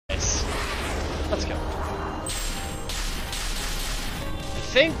Let's go. I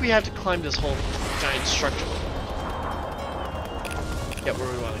think we have to climb this whole giant structure. Get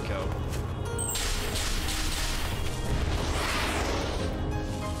where we want to go.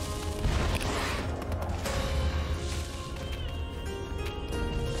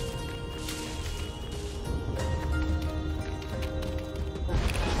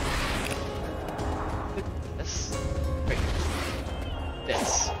 This. Right here.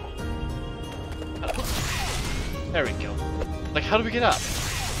 This. There we go. Like, how do we get up?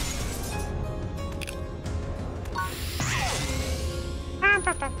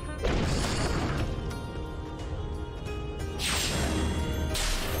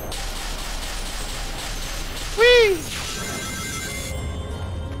 Whee!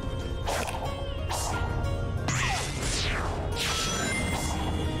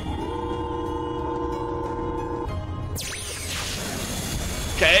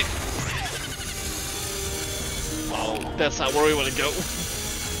 Okay. Oh, that's not where we want to go.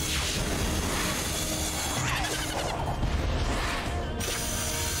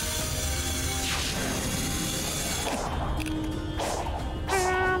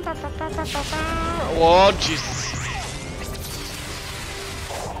 Oh, Jesus.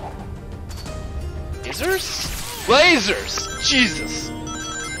 Lasers? Lasers! Jesus!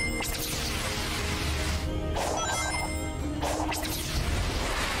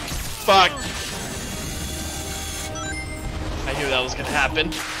 Fuck! I knew that was gonna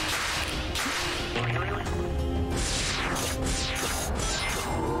happen.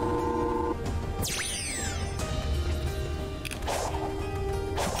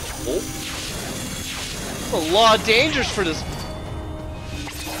 Oh. A lot of dangers for this.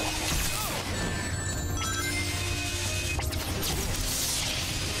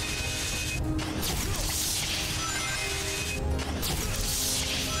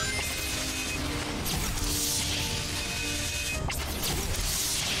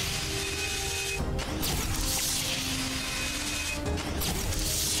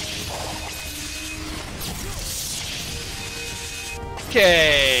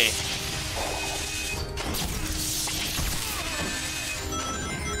 Okay.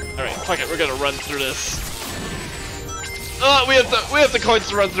 Alright, fuck it, we're gonna run through this. Oh, we have the coins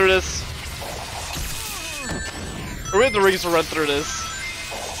to run through this. Or we have the rings to run through this.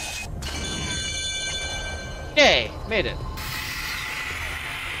 Yay, made it.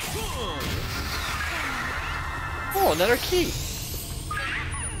 Oh, another key.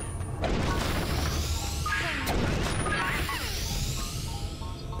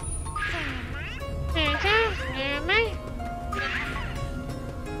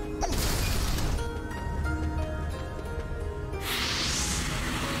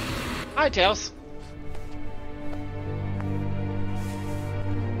 Hi, Tails.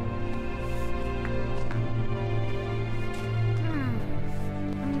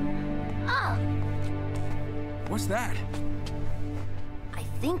 What's that? I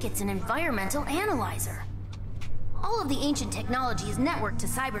think it's an environmental analyzer. All of the ancient technology is networked to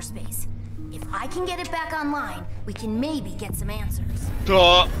cyberspace. If I can get it back online, we can maybe get some answers.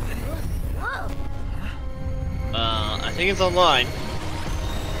 Duh. Whoa! I think it's online.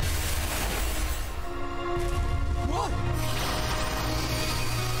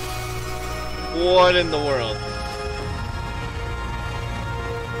 What in the world?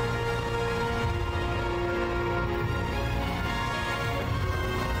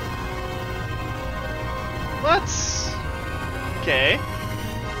 What? Okay.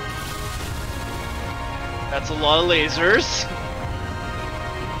 That's a lot of lasers.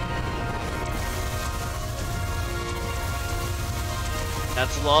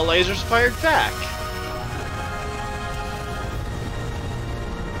 That's a lot of lasers fired back.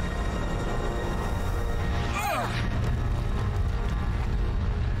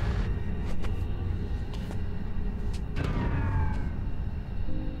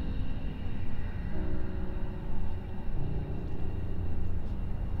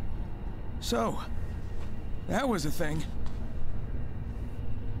 So, that was a thing.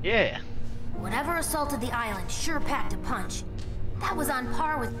 Yeah. Whatever assaulted the island sure packed a punch. That was on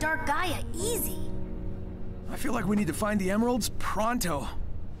par with Dark Gaia, easy. I feel like we need to find the emeralds pronto.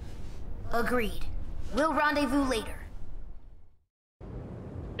 Agreed. We'll rendezvous later.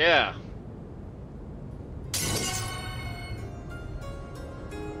 Yeah.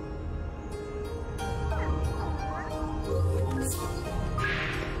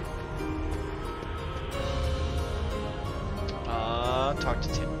 Talk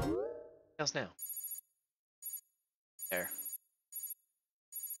to Tim. How's now? There.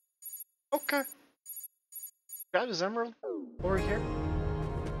 Okay. Grab his emerald over here.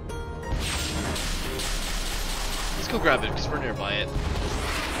 go grab it because we're nearby it.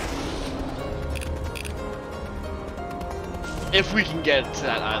 If we can get to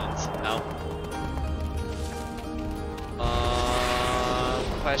that island somehow.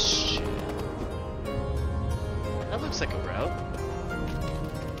 Question. That looks like a route.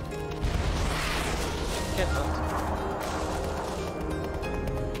 Get up.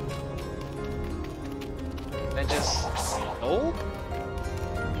 And just no.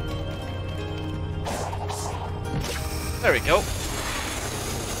 There we go.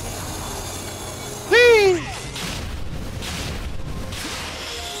 Whee!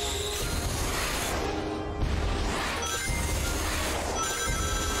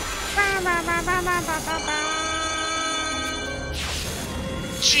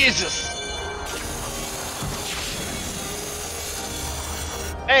 Jesus!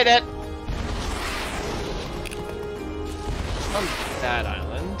 Hey, Dad! On that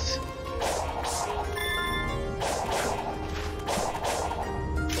island.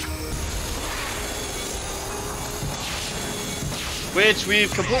 Which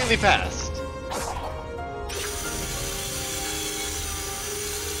we've completely passed.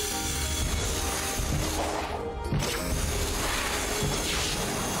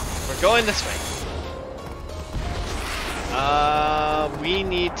 We're going this way. We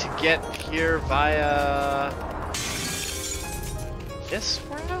need to get here via this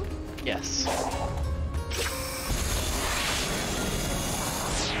route? Yes.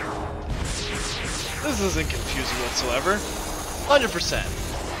 This isn't confusing whatsoever.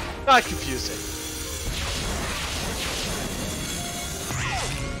 100%. Not confusing.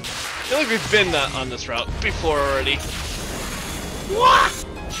 I feel like we've been on this route before already. What?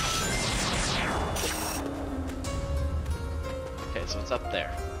 Okay, so it's up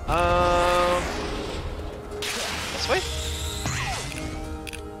there. This way?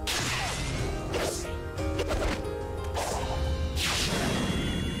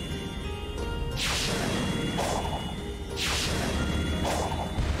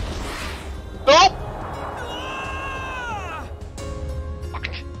 Nope! Fuck.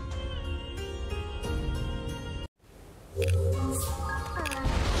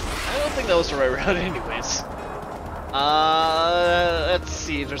 I don't think that was the right route anyways. Let's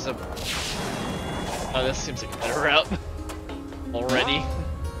see, there's a... Oh, this seems like a better route. Already.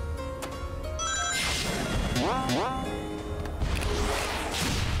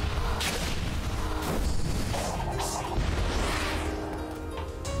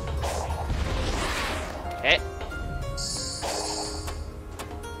 Okay.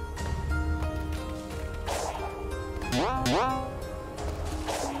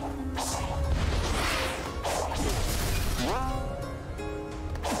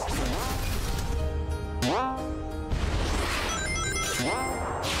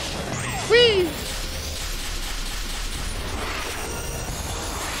 Whee!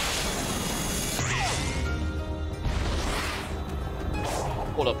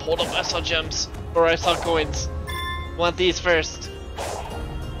 Hold up, I saw gems. Or I saw coins. Want these first.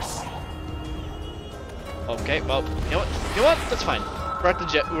 Okay, well, you know what? You know what? That's fine. We're at the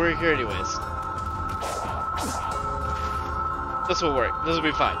jet. We're here anyways. This will work. This will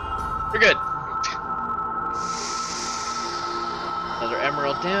be fine. We're good. Another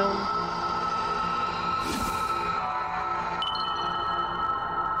emerald down.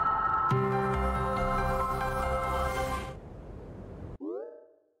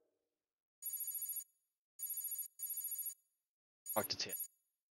 Talk to Tim.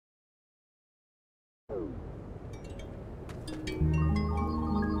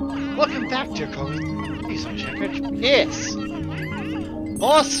 Welcome back, dear colleague. Please don't check it. Yes!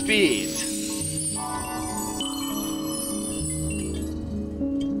 More speed!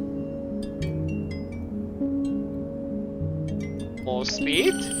 More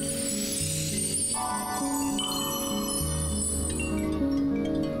speed?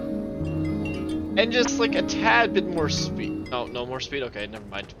 And just like a tad bit more speed. Oh, no more speed? Okay, never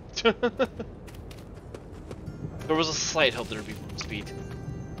mind. There was a slight hope there'd be more speed.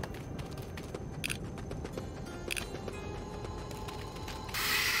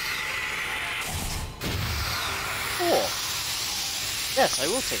 Cool. Yes, I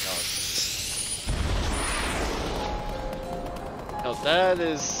will take all of this. No, that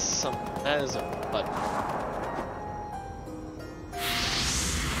is something. That is a button.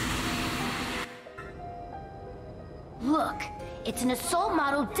 Look, it's an Assault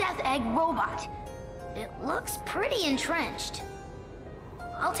Model Death Egg robot. It looks pretty entrenched.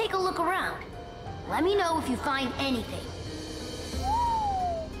 I'll take a look around. Let me know if you find anything.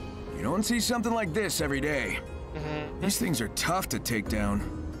 You don't see something like this every day. These things are tough to take down,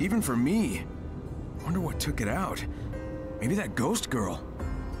 even for me. Wonder what took it out. Maybe that ghost girl.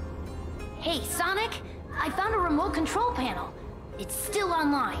 Hey, Sonic! I found a remote control panel. It's still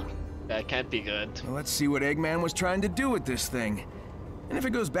online. That can't be good. Well, let's see what Eggman was trying to do with this thing. And if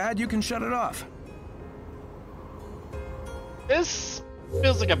it goes bad, you can shut it off. This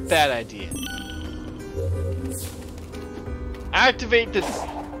feels like a bad idea. Activate the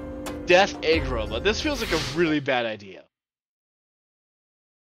Death Egg Robot. This feels like a really bad idea.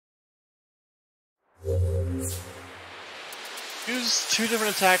 Use 2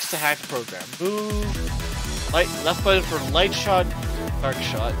 different attacks to hack the program. Move. Left button for light shot, dark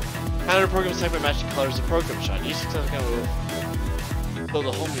shot. Counter program attack by matching colors of program shot. Use successful move. Build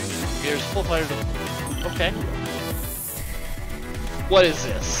a home unit. Here's full fire to... Okay. What is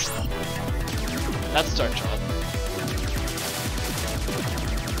this? That's dark shot.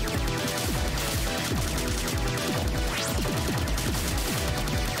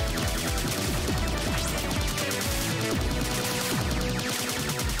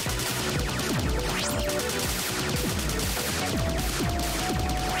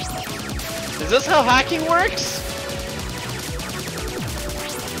 Is this how hacking works?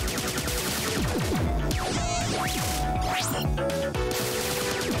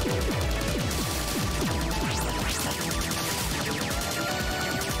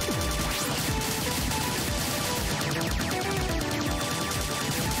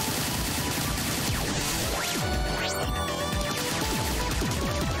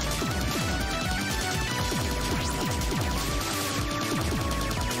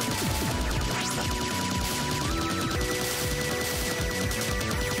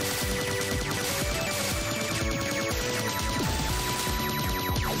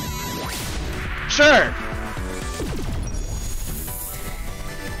 Sure!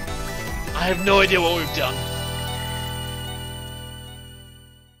 I have no idea what we've done.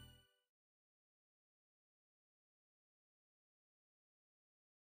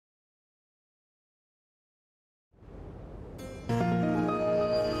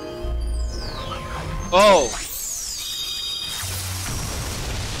 Oh!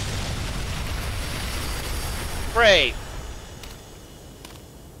 Great!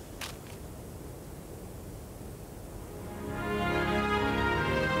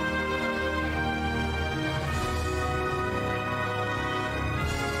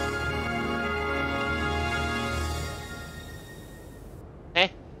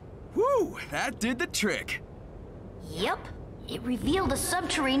 Woo! That did the trick. Yep, it revealed a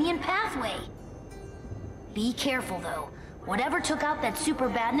subterranean pathway. Be careful though. Whatever took out that Super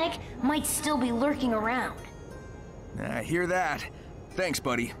Badnik might still be lurking around. I hear that. Thanks,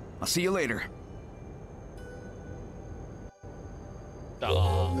 buddy. I'll see you later.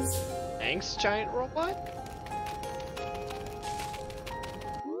 Thanks, giant robot?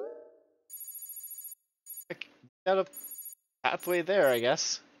 Got a pathway there, I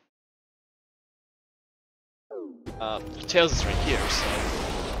guess. Tails is right here, so...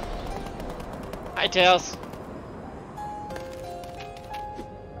 Hi, Tails!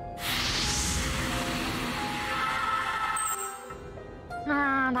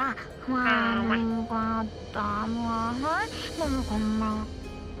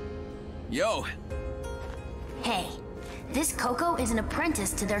 Yo! Hey, this Coco is an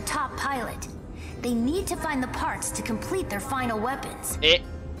apprentice to their top pilot. They need to find the parts to complete their final weapons.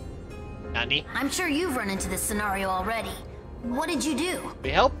 Nani? I'm sure you've run into this scenario already. What did you do? We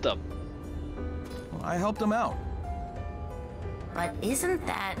helped them. Well, I helped him out. But isn't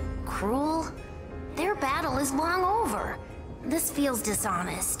that cruel? Their battle is long over. This feels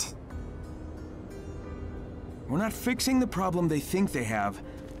dishonest. We're not fixing the problem they think they have,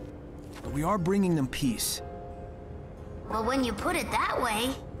 but we are bringing them peace. Well, when you put it that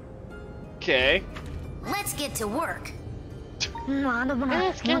way, Okay. let's get to work.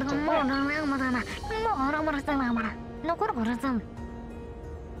 Let's get to work.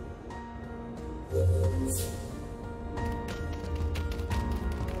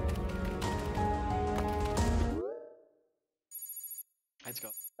 Let's go.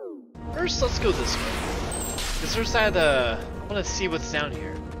 First, let's go this way. Because there's that, I want to see what's down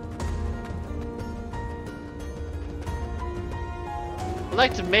here. I'd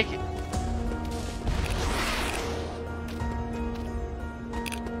like to make it.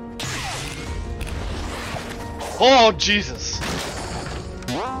 Oh, Jesus!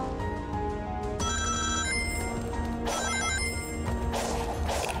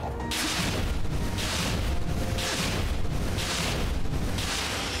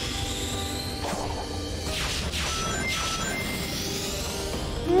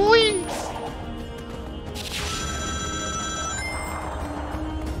 Whee!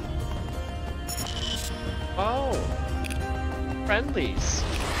 friendlies.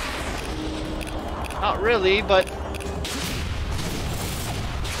 Not really, but...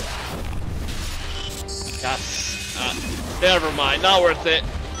 Yes. Never mind, not worth it.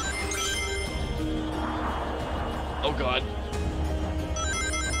 Oh god.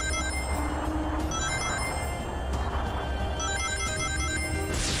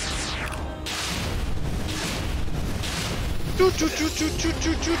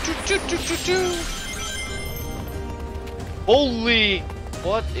 Holy!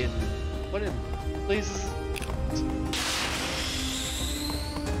 What in places?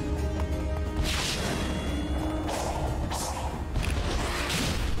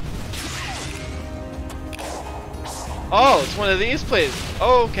 Oh, it's one of these places.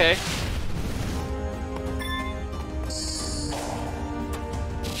 Oh, okay.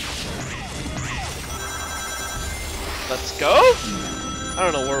 Let's go? I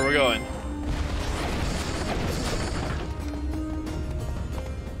don't know where we're going.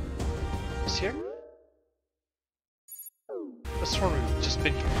 Is here? This one we've just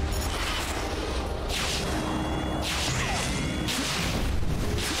been here.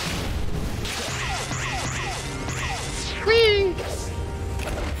 Whee!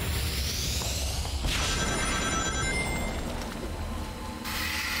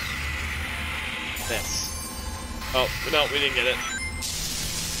 This. Oh, no, we didn't get it.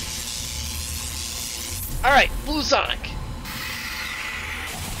 Alright, Blue Sonic!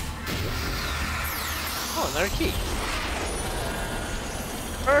 Oh, another key.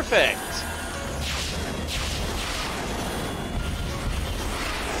 Perfect!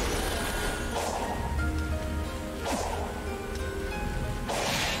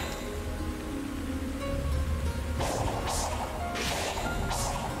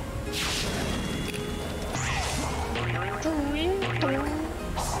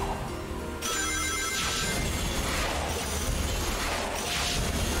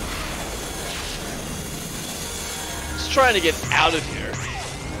 Trying to get out of here.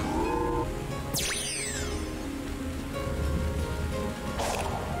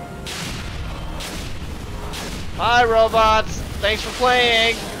 Hi, robots. Thanks for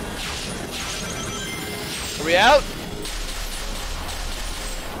playing. Are we out?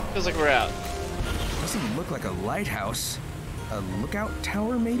 Feels like we're out. Doesn't look like a lighthouse. A lookout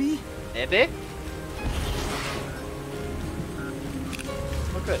tower, maybe? Maybe.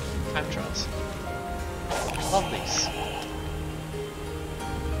 Oh, good. Time trials. Love these.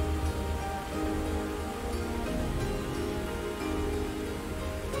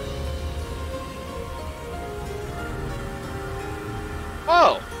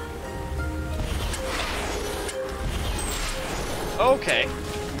 Oh! Okay.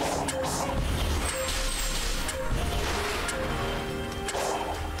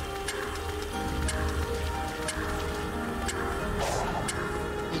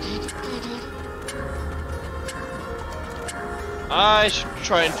 I should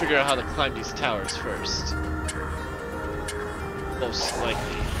try and figure out how to climb these towers first. Most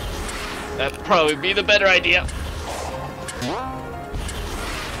likely. That'd probably be the better idea.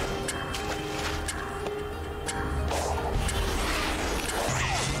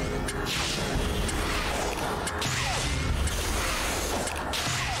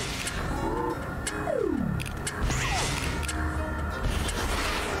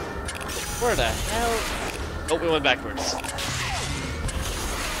 Where the hell? Oh, we went backwards.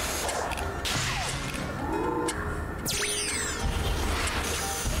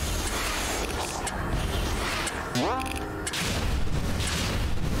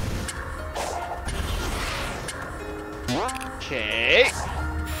 Okay.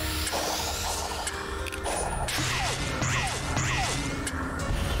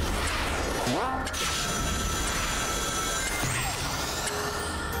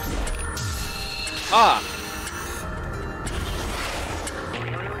 Ah.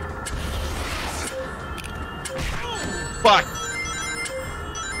 Fuck.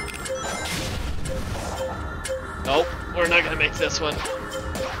 Nope, we're not gonna make this one.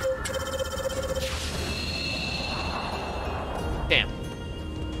 Damn.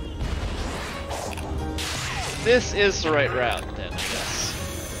 This is the right route, then, I guess.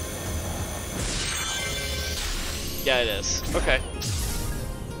 Yeah, it is. Okay.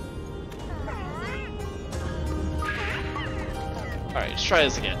 Alright, let's try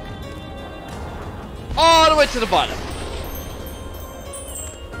this again. All the way to the bottom.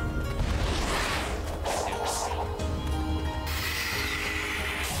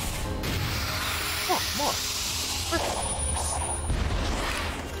 Oh, more. Perfect.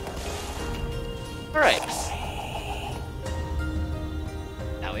 Alright.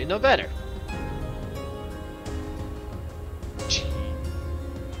 Now we know better.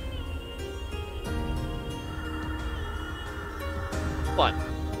 Fun.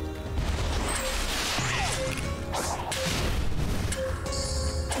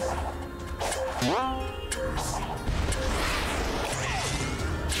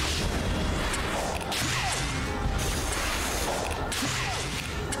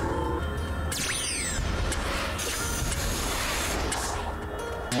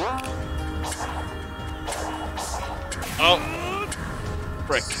 Oh,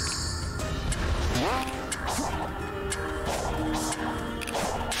 frick.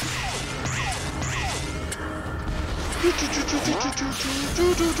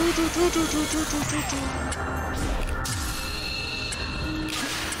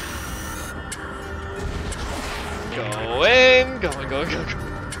 Go in, go.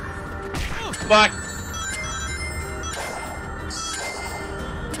 Fuck.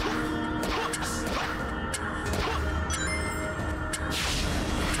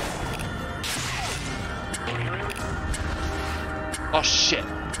 Oh shit.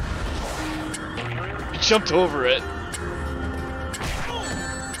 He jumped over it.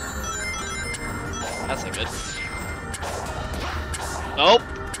 That's not good. Nope.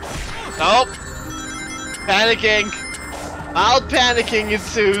 Nope. Panicking. Mild panicking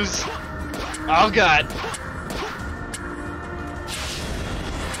ensues. Oh god.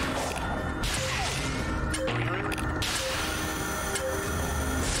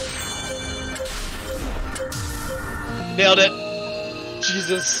 Nailed it.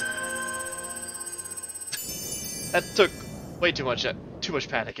 Jesus. That took way too much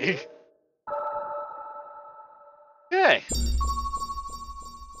panicking. Okay.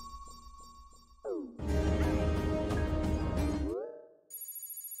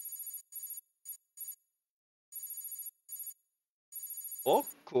 Oh,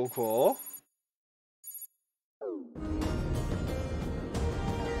 cool.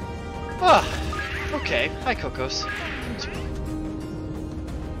 Ah, okay. Hi, Cocos.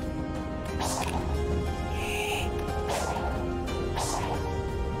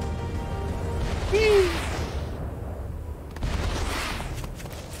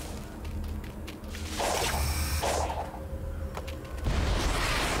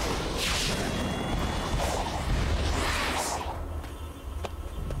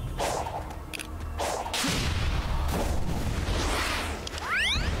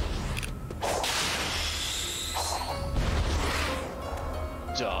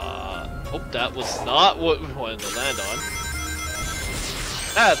 Hope that was not what we wanted to land on.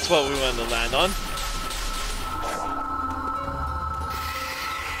 That's what we wanted to land on.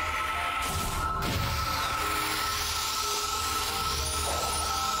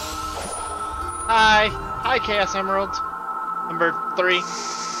 Hi, Chaos Emerald. Number 3.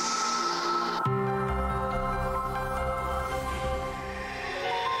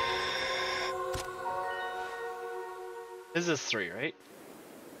 This is 3, right?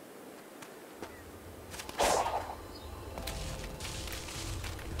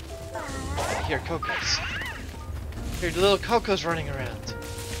 Here, Cocos. Here, the little Cocos running around.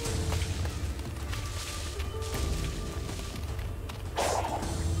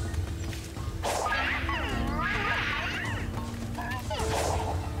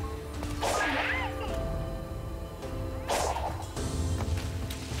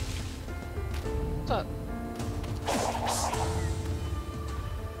 What's up?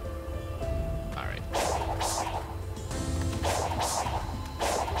 Alright.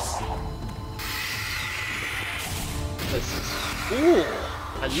 This is... Ooh!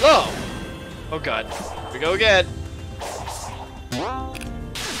 Hello! Oh god. Here we go again.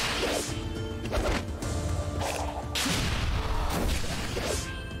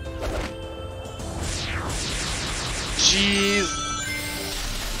 Jeez!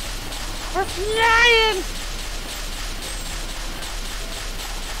 We're flying!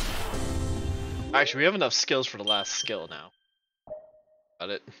 Actually, we have enough skills for the last skill now.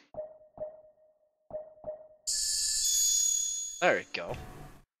 Got it. There we go.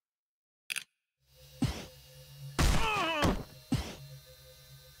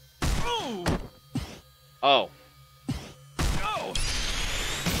 Oh.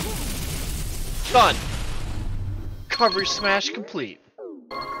 Done! Cover smash complete.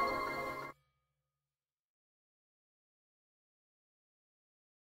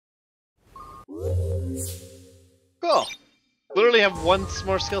 Cool. Literally have one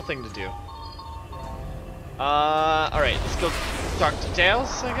more skill thing to do. Alright, let's go talk to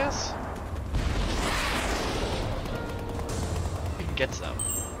Tails, I guess? We can get some.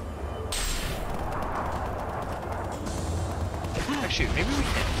 Actually, maybe we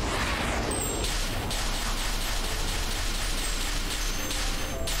can.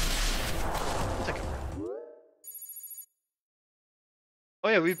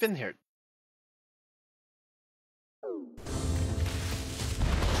 yeah, we've been here.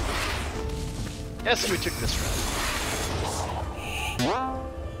 Yes, we took this route.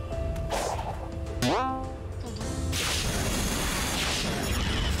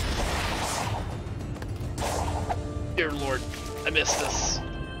 Dear Lord, I missed this.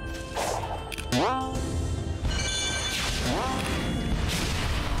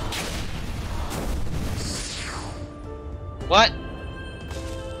 What?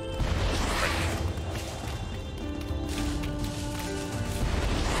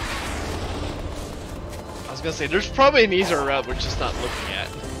 I was gonna say, there's probably an easier route we're just not looking at.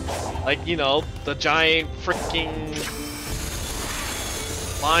 Like, you know, the giant freaking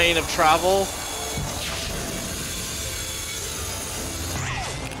line of travel.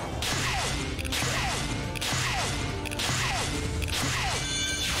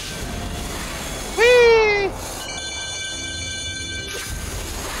 Whee!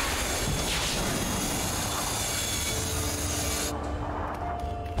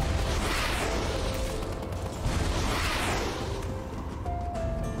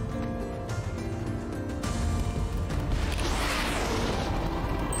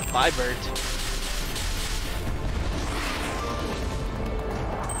 Bye, bird.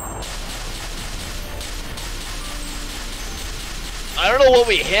 I don't know what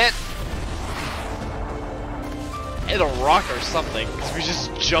we hit. Hit a rock or something, because we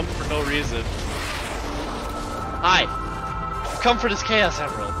just jumped for no reason. Hi. Come for this Chaos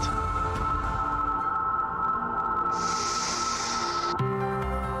Emerald.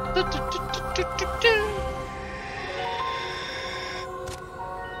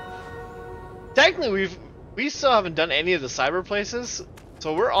 Technically, we still haven't done any of the cyber places,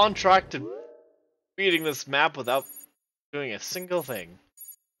 so we're on track to beating this map without doing a single thing,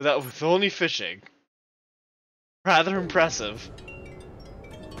 with only fishing. Rather impressive.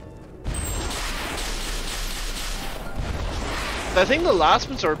 I think the last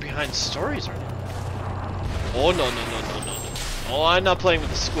ones are behind stories, are they? Oh no. Oh, I'm not playing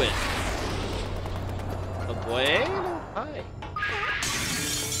with the squid. Oh boy, hi.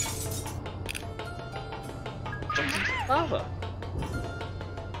 Jumps into lava.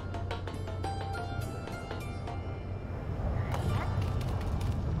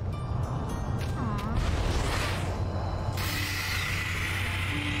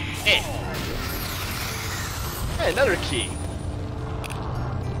 Hey, another key.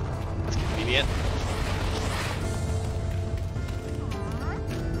 That's convenient.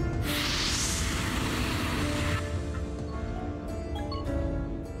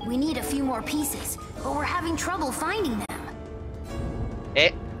 We need a few more pieces, but we're having trouble finding them.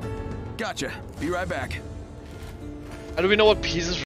 Gotcha. Be right back. How do we know what pieces